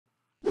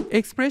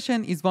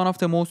Expression is one of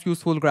the most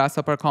useful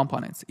Grasshopper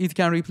components. It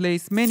can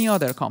replace many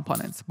other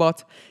components,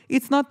 but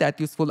it's not that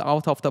useful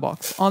out of the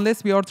box,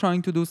 unless we are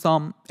trying to do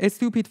some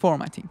stupid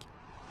formatting.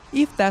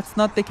 If that's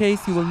not the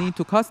case, you will need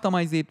to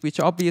customize it,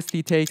 which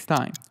obviously takes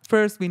time.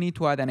 First, we need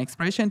to add an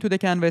expression to the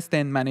canvas,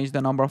 then manage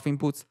the number of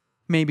inputs,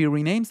 maybe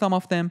rename some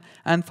of them,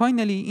 and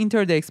finally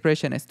enter the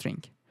expression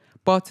string.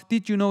 But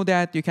did you know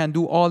that you can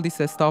do all this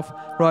stuff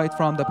right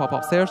from the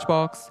pop-up search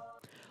box?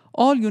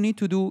 All you need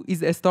to do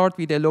is start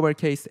with a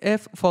lowercase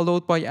f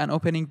followed by an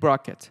opening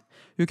bracket.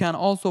 You can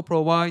also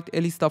provide a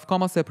list of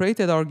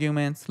comma-separated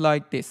arguments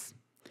like this.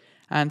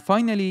 And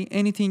finally,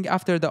 anything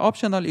after the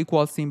optional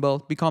equal symbol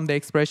becomes the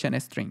expression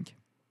string.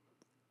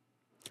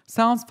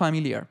 Sounds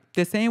familiar?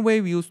 The same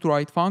way we used to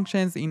write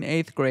functions in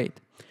 8th grade.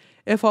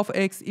 F of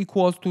x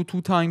equals to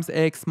 2 times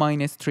x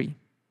minus 3.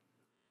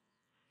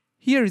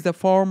 Here is a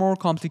far more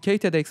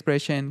complicated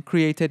expression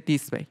created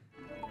this way.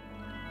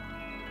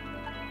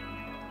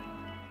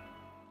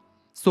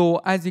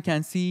 So as you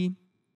can see,